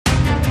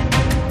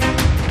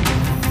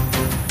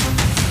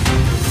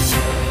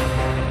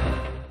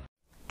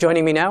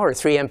Joining me now are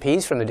three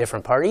MPs from the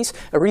different parties.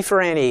 Arif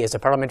Virani is the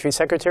Parliamentary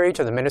Secretary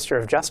to the Minister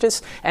of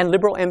Justice and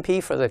Liberal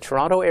MP for the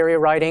Toronto area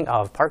riding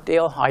of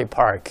Parkdale High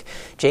Park.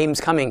 James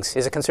Cumming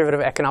is a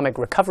Conservative economic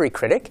recovery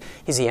critic.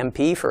 He's the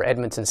MP for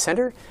Edmonton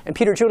Centre. And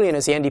Peter Julian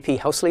is the NDP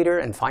House Leader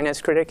and Finance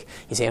critic.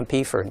 He's the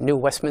MP for New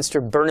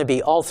Westminster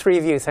Burnaby. All three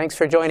of you, thanks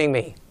for joining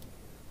me.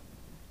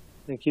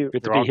 Thank you.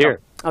 Good to be here.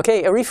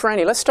 Okay, Arif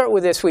Virani, let's start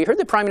with this. We heard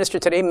the Prime Minister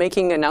today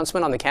making an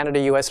announcement on the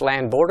Canada-U.S.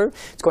 land border.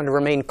 It's going to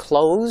remain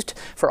closed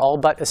for all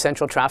but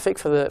essential traffic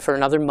for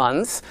another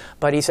month.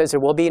 But he says there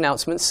will be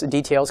announcements,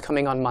 details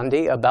coming on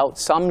Monday about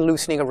some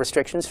loosening of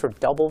restrictions for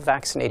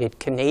double-vaccinated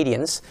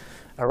Canadians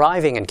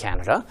arriving in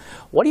Canada.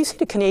 What do you say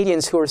to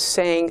Canadians who are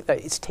saying that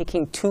it's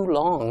taking too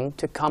long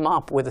to come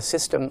up with a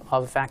system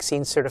of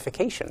vaccine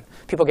certification?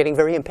 People getting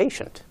very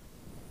impatient.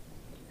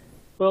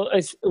 Well,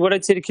 what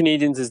I'd say to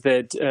Canadians is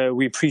that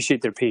we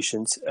appreciate their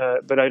patience,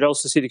 but I'd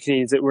also say to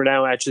Canadians that we're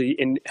now actually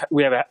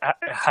we have a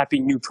happy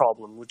new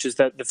problem, which is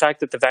that the fact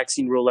that the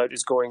vaccine rollout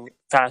is going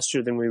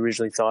faster than we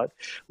originally thought.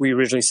 We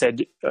originally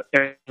said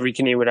every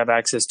Canadian would have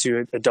access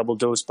to a double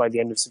dose by the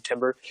end of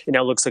September. It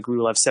now looks like we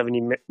will have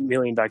 70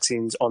 million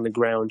vaccines on the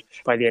ground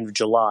by the end of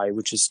July,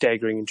 which is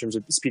staggering in terms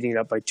of speeding it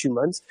up by 2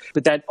 months.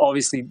 But that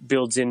obviously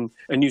builds in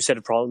a new set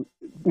of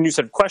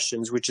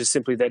questions, which is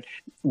simply that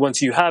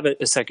once you have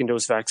a second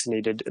dose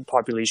vaccinated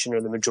population, or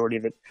the majority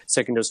of it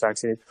second dose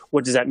vaccinated,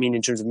 what does that mean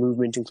in terms of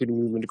movement, including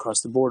movement across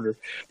the border?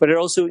 But it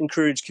also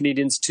encouraged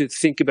Canadians to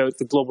think about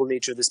the global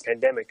nature of this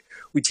pandemic.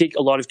 We take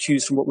a lot of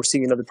cues from what we're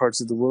seeing in other parts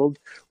of the world.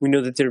 We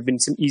know that there have been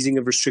some easing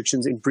of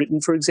restrictions in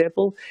Britain, for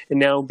example, and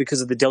now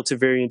because of the Delta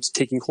variant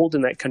taking hold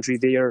in that country,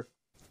 they are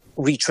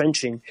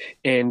retrenching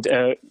and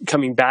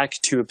coming back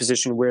to a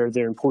position where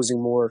they're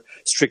imposing more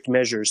strict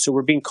measures. So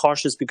we're being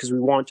cautious because we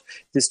want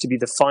this to be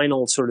the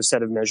final sort of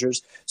set of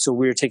measures. So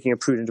we're taking a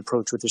prudent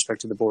approach with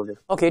respect to the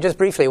border. Okay, just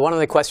briefly, one of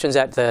the questions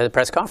at the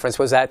press conference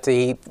was that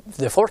the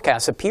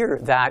forecasts appear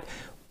that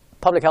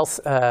Public Health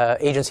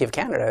Agency of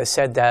Canada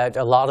said that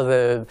one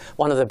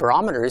of the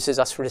barometers is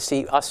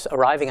us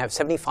arriving at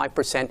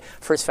 75%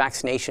 first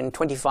vaccination,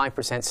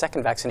 25%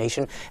 second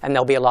vaccination, and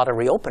there'll be a lot of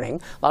reopening.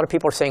 A lot of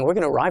people are saying we're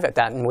going to arrive at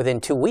that within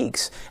 2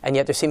 weeks, and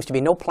yet there seems to be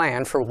no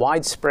plan for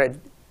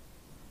widespread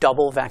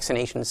double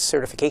vaccination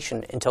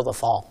certification until the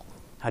fall.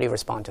 How do you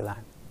respond to that?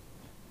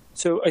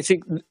 So I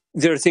think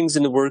there are things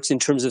in the works in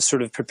terms of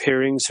sort of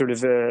preparing sort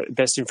of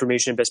best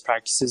information and best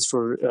practices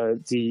for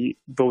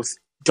both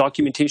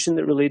documentation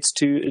that relates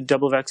to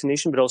double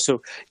vaccination, but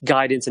also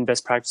guidance and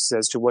best practices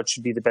as to what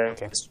should be the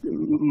best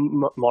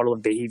model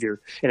of behavior.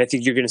 And I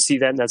think you're going to see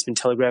that, and that's been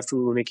telegraphed.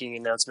 We're making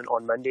an announcement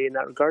on Monday in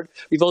that regard.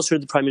 We've also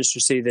heard the Prime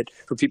Minister say that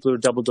for people who are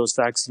double dose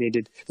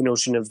vaccinated, the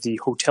notion of the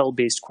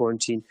hotel-based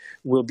quarantine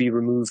will be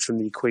removed from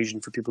the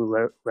equation for people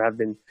who have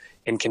been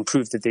and can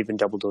prove that they've been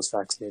double dose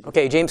vaccinated.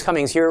 Okay, James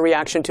Cumming, your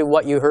reaction to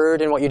what you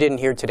heard and what you didn't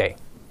hear today?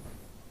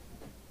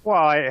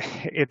 Well,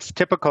 it's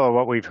typical of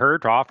what we've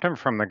heard often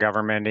from the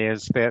government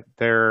is that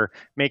they're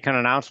making an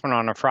announcement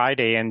on a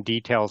Friday and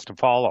details to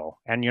follow.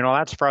 And,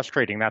 that's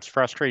frustrating. That's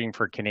frustrating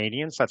for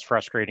Canadians. That's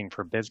frustrating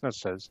for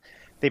businesses.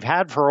 They've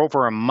had for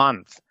over a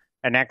month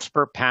an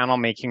expert panel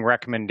making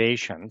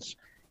recommendations,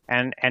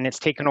 and it's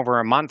taken over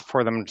a month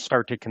for them to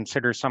start to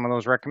consider some of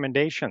those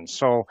recommendations.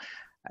 So,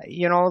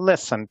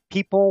 listen,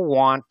 people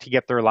want to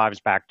get their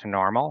lives back to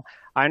normal.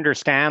 I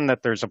understand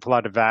that there's a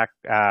flood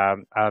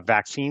of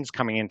vaccines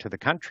coming into the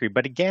country,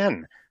 but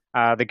again,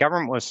 the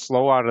government was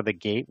slow out of the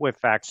gate with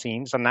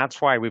vaccines, and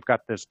that's why we've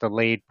got this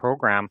delayed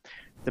program.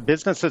 The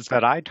businesses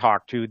that I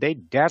talk to, they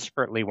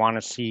desperately want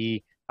to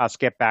see us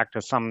get back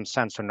to some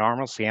sense of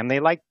normalcy, and they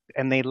like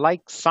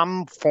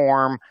some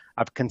form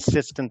of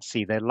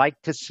consistency. They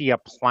like to see a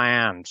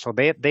plan, so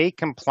they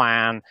can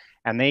plan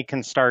and they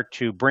can start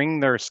to bring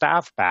their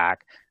staff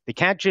back. They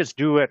can't just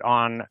do it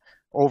on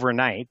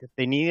overnight.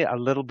 They need a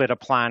little bit of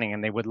planning,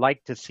 and they would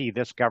like to see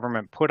this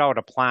government put out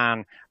a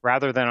plan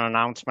rather than an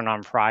announcement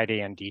on Friday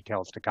and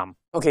details to come.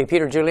 Okay,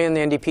 Peter Julian, the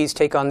NDP's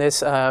take on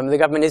this. The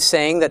government is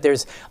saying that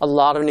there's a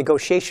lot of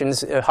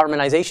negotiations,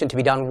 harmonization to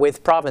be done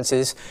with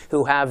provinces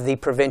who have the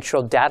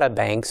provincial data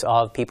banks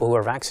of people who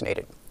are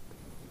vaccinated.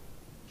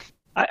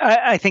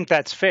 I think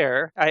that's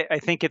fair. I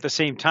think at the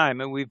same time,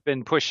 and we've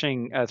been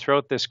pushing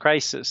throughout this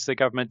crisis, the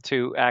government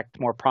to act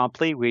more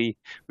promptly. We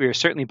are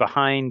certainly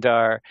behind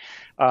our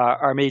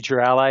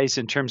major allies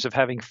in terms of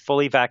having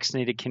fully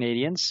vaccinated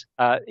Canadians.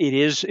 It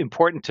is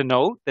important to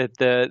note that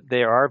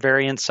there are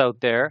variants out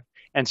there.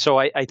 And so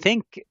I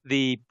think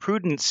the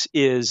prudence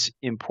is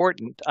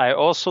important. I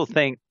also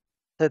think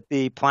that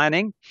the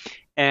planning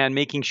and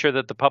making sure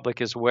that the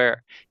public is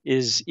aware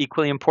is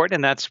equally important.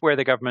 And that's where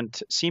the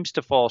government seems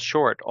to fall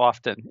short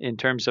often in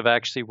terms of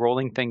actually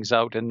rolling things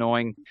out and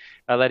knowing,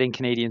 letting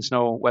Canadians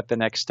know what the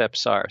next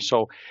steps are.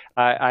 So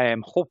I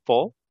am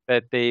hopeful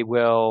that they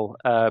will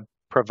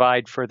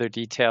provide further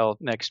detail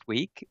next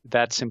week.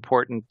 That's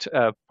important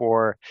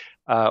for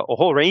a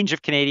whole range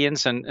of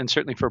Canadians and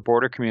certainly for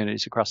border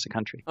communities across the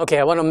country. Okay,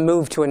 I want to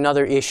move to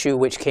another issue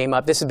which came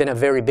up. This has been a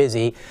very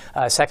busy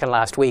second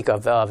last week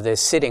of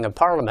this sitting of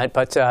Parliament,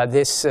 but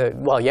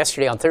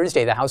yesterday on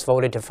Thursday, the House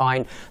voted to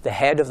fine the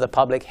head of the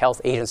Public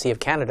Health Agency of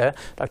Canada,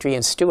 Dr.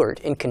 Ian Stewart,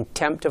 in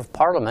contempt of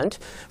Parliament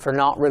for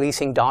not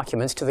releasing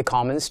documents to the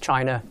Commons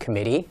China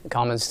Committee,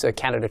 Commons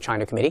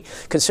Canada-China Committee,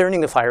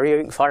 concerning the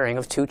firing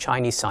of 2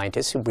 Chinese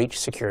scientists who breached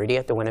security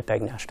at the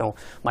Winnipeg National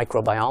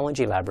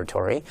Microbiology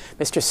Laboratory.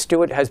 Mr.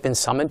 Stewart has been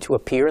summoned to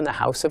appear in the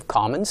House of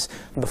Commons,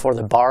 before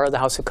the bar of the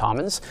House of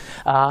Commons.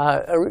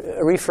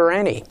 Arif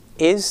Virani,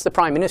 is the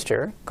Prime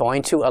Minister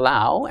going to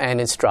allow and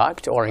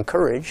instruct or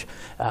encourage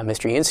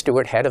Mr. Ian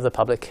Stewart, head of the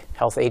Public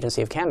Health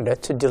Agency of Canada,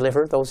 to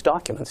deliver those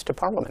documents to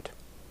Parliament?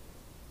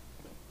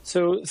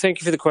 So thank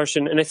you for the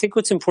question. And I think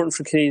what's important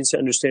for Canadians to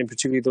understand,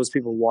 particularly those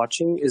people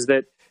watching, is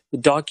that the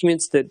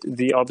documents that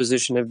the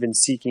opposition have been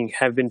seeking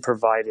have been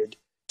provided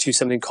to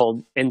something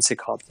called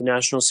NSICOP, the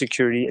National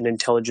Security and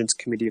Intelligence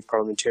Committee of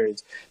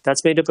Parliamentarians.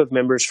 That's made up of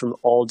members from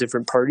all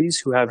different parties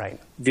who have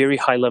very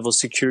high-level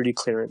security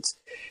clearance.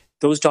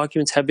 Those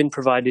documents have been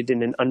provided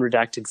in an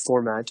unredacted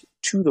format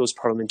to those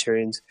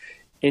parliamentarians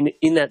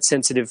in that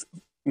sensitive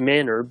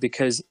manner,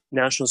 because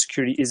national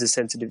security is a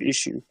sensitive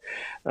issue.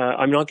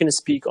 I'm not going to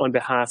speak on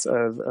behalf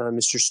of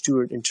Mr.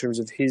 Stewart in terms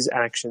of his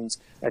actions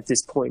at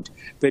this point,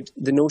 but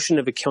the notion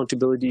of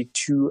accountability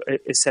to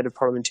a set of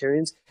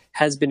parliamentarians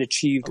has been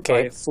achieved by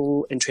a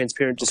full and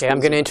transparent disclosure. Okay, I'm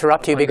going to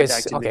interrupt you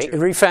because, Arif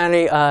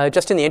Virani,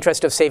 just in the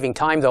interest of saving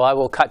time, though, I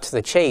will cut to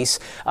the chase.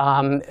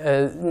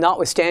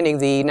 Notwithstanding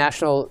the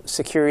National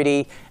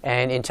Security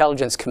and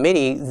Intelligence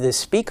Committee, the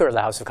Speaker of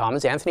the House of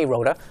Commons, Anthony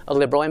Rota, a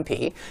Liberal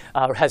MP,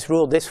 has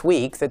ruled this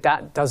week that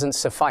that doesn't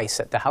suffice,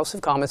 that the House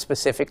of Commons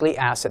specifically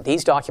asked that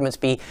these documents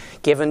be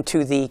given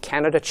to the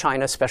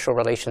Canada-China Special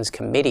Relations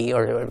Committee,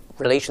 or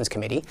Relations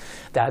Committee,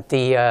 that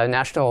the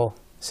National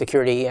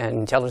Security and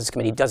Intelligence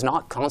Committee does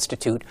not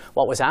constitute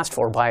what was asked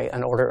for by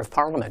an order of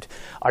Parliament.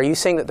 Are you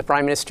saying that the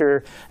Prime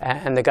Minister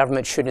and the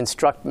government should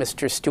instruct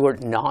Mr.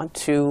 Stewart not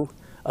to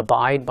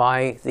abide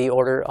by the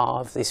order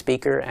of the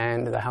Speaker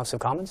and the House of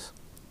Commons?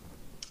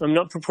 I'm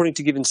not purporting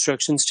to give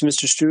instructions to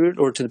Mr. Stewart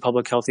or to the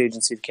Public Health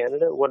Agency of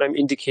Canada. What I'm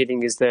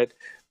indicating is that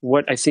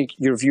what I think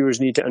your viewers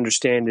need to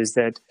understand is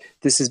that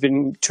this has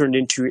been turned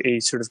into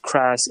a sort of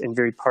crass and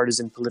very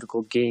partisan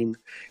political game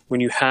when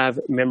you have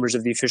members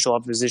of the official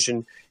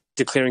opposition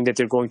declaring that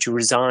they're going to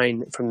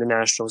resign from the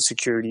National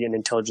Security and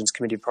Intelligence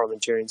Committee of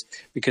Parliamentarians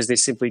because they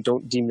simply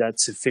don't deem that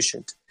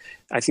sufficient.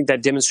 I think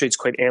that demonstrates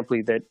quite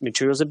amply that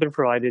materials have been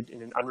provided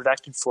in an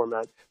unredacted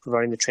format,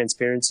 providing the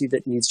transparency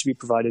that needs to be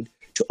provided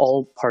to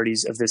all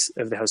parties of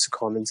the House of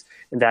Commons,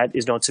 and that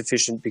is not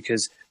sufficient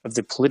because of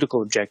the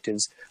political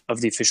objectives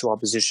of the official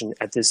opposition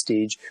at this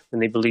stage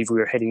when they believe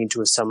we are heading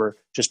into a summer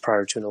just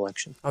prior to an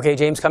election. Okay,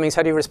 James Cummings,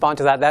 how do you respond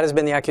to that? That has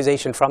been the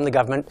accusation from the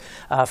government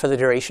for the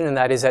duration, and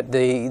that is that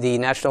the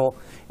National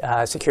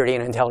Security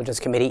and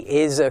Intelligence Committee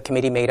is a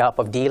committee made up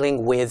of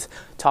dealing with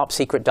top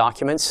secret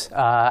documents.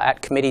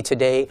 At committee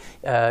today,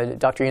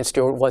 Dr. Ian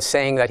Stewart was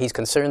saying that he's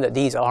concerned that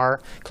these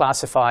are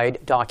classified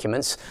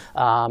documents,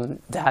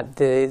 that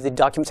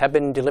the documents have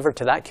been delivered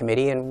to that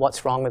committee, and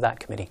what's wrong with that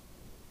committee?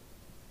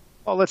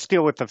 Well, let's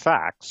deal with the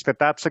facts, that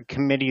that's a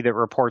committee that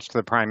reports to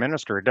the Prime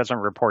Minister. It doesn't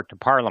report to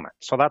Parliament.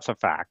 So that's a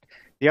fact.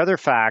 The other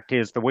fact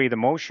is the way the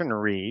motion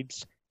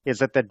reads is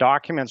that the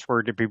documents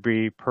were to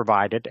be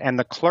provided, and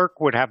the clerk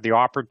would have the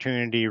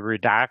opportunity to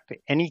redact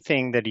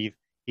anything that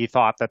he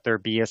thought that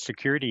there'd be a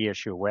security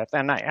issue with.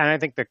 And I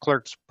think the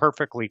clerk's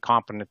perfectly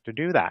competent to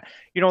do that.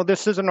 You know,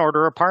 this is an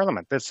order of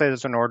Parliament. This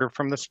is an order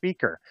from the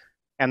Speaker.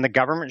 And the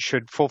government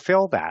should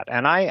fulfill that.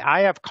 And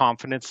I have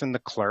confidence in the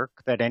clerk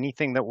that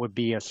anything that would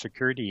be a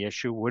security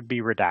issue would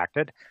be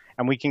redacted,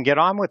 and we can get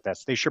on with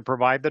this. They should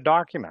provide the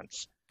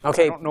documents.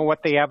 Okay. I don't know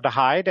what they have to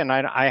hide, and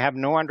I have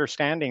no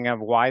understanding of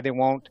why they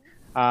won't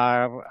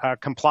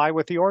comply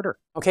with the order.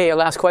 Okay, a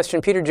last question.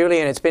 Peter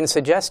Julian, it's been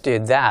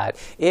suggested that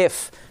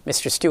if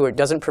Mr. Stewart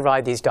doesn't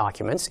provide these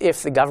documents,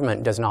 if the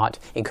government does not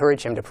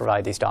encourage him to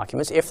provide these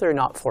documents, if they're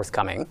not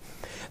forthcoming,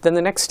 then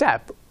the next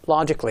step,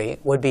 logically,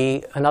 would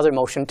be another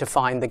motion to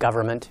fine the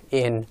government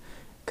in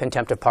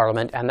contempt of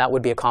Parliament, and that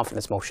would be a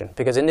confidence motion.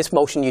 Because in this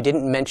motion, you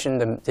didn't mention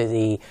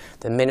the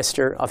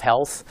Minister of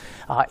Health.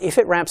 If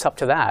it ramps up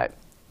to that,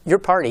 your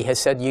party has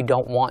said you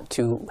don't want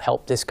to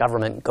help this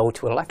government go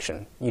to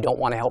election. You don't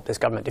want to help this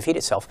government defeat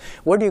itself.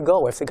 Where do you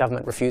go if the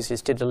government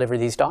refuses to deliver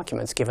these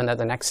documents, given that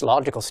the next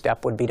logical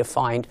step would be to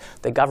find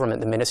the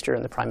government, the Minister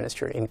and the Prime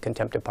Minister, in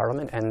contempt of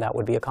Parliament, and that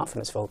would be a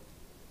confidence vote?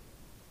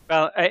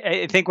 Well,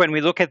 I think when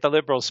we look at the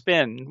Liberal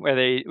spin, where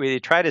they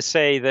try to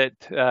say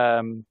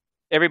that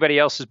everybody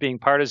else is being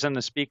partisan,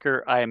 the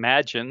Speaker, I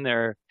imagine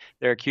they're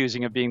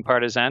accusing of being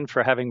partisan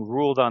for having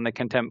ruled on the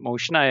contempt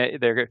motion.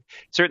 They're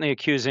certainly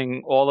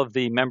accusing all of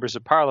the members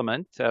of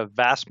Parliament, a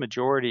vast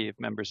majority of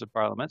members of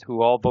Parliament,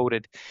 who all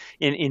voted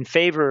in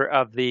favor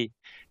of the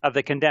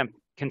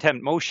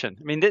contempt motion.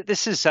 I mean,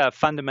 this is a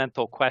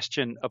fundamental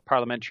question of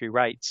parliamentary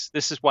rights.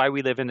 This is why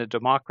we live in a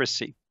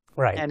democracy.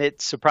 Right. And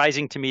it's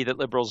surprising to me that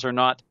Liberals are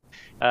not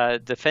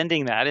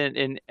defending that.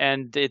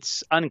 And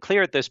it's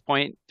unclear at this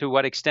point to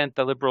what extent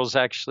the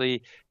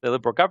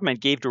Liberal government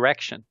gave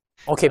direction.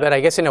 Okay, but I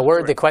guess in a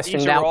word, the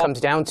question now comes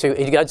down to,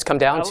 it does come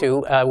down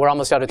to, we're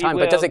almost out of time,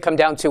 but does it come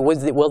down to,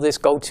 will this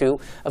go to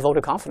a vote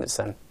of confidence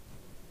then?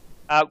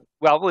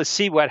 Well, we'll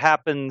see what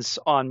happens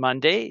on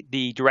Monday.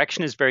 The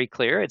direction is very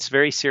clear. It's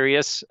very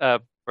serious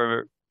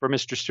for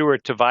Mr.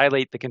 Stewart to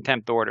violate the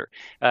contempt order.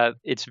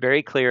 It's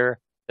very clear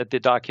that the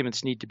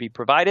documents need to be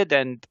provided,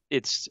 and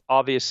it's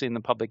obviously in the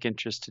public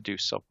interest to do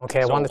so.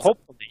 Okay, so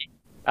hopefully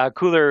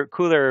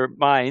cooler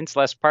minds,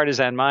 less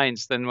partisan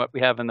minds than what we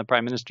have in the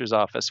Prime Minister's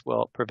office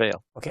will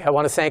prevail. Okay, I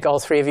want to thank all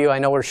three of you. I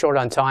know we're short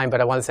on time, but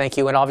I want to thank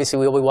you, and obviously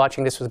we'll be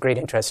watching this with great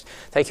interest.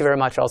 Thank you very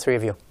much, all three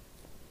of you.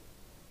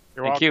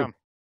 You're welcome. Thank you.